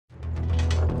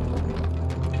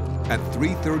At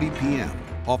 3:30 p.m.,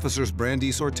 officers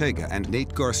Brandis Ortega and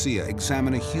Nate Garcia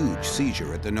examine a huge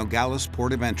seizure at the Nogales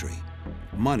port of entry.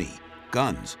 Money,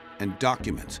 guns, and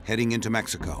documents heading into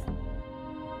Mexico.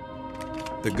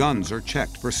 The guns are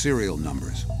checked for serial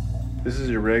numbers. This is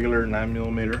your regular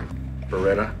 9mm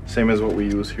Beretta, same as what we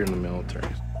use here in the military.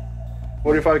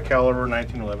 45 caliber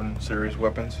 1911 series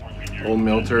weapons, old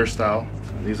military style.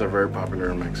 These are very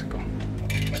popular in Mexico.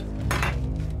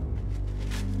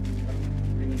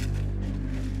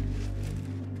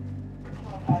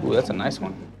 Ooh, that's a nice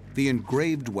one. The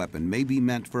engraved weapon may be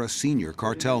meant for a senior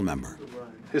cartel member.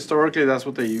 Historically, that's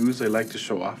what they use. They like to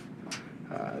show off.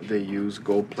 They use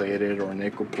gold-plated or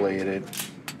nickel-plated.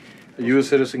 A U.S.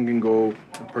 citizen can go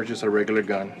purchase a regular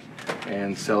gun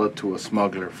and sell it to a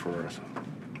smuggler for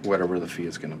whatever the fee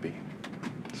is going to be.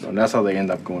 So and that's how they end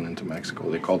up going into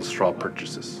Mexico. They call it straw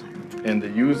purchases. And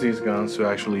they use these guns to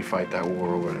actually fight that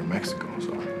war over in Mexico.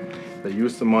 So they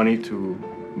use the money to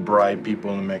bribe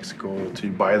people in Mexico to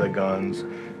buy the guns,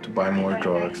 to buy more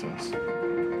drugs.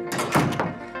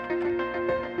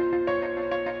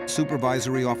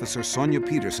 Supervisory Officer Sonia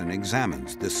Peterson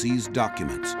examines the seized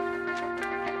documents.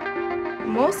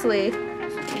 Mostly,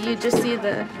 you just see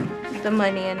the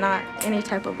money and not any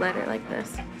type of letter like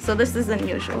this. So this is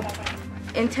unusual.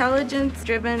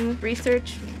 Intelligence-driven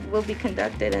research will be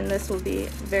conducted, and this will be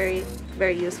very,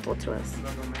 very useful to us.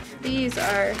 These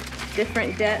are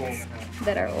different debts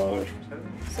that are owed.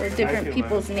 So different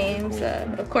people's names,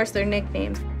 of course their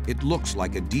nicknames. It looks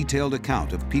like a detailed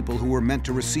account of people who were meant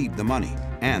to receive the money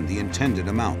and the intended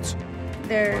amounts.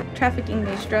 They're trafficking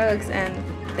these drugs and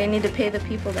they need to pay the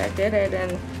people that did it,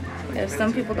 and if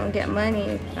some people don't get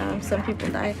money, some people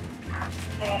die.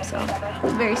 So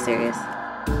it's very serious.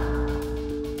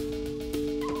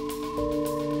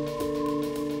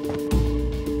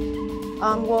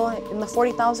 Well, in the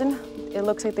 40,000, it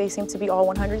looks like they seem to be all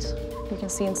 100s. You can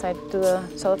see inside through the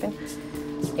cellophane.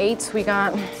 8s, we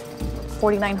got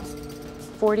 49.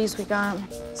 40s, we got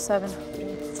 7.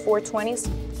 4 20s,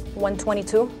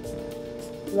 122.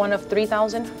 1 of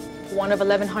 3,000, 1 of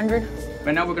 1,100.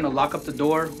 Right now we're gonna lock up the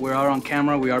door. We are on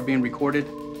camera, we are being recorded.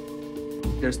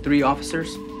 There's 3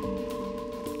 officers.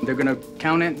 They're gonna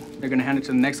count it, they're gonna hand it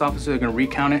to the next officer, they're gonna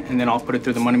recount it, and then I'll put it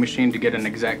through the money machine to get an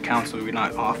exact count so we're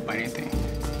not off by anything.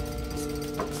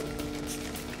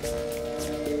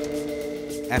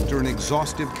 After an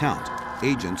exhaustive count,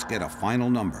 agents get a final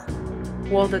number.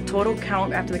 Well, the total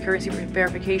count after the currency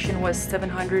verification was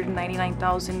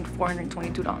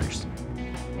 $799,422.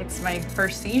 It's my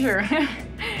first seizure,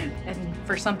 and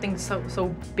for something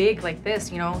so big like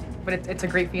this, you know, but it's a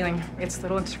great feeling. It's a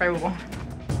little indescribable.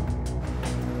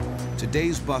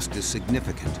 Today's bust is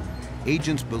significant.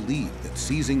 Agents believe that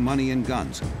seizing money and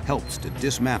guns helps to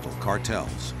dismantle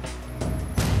cartels.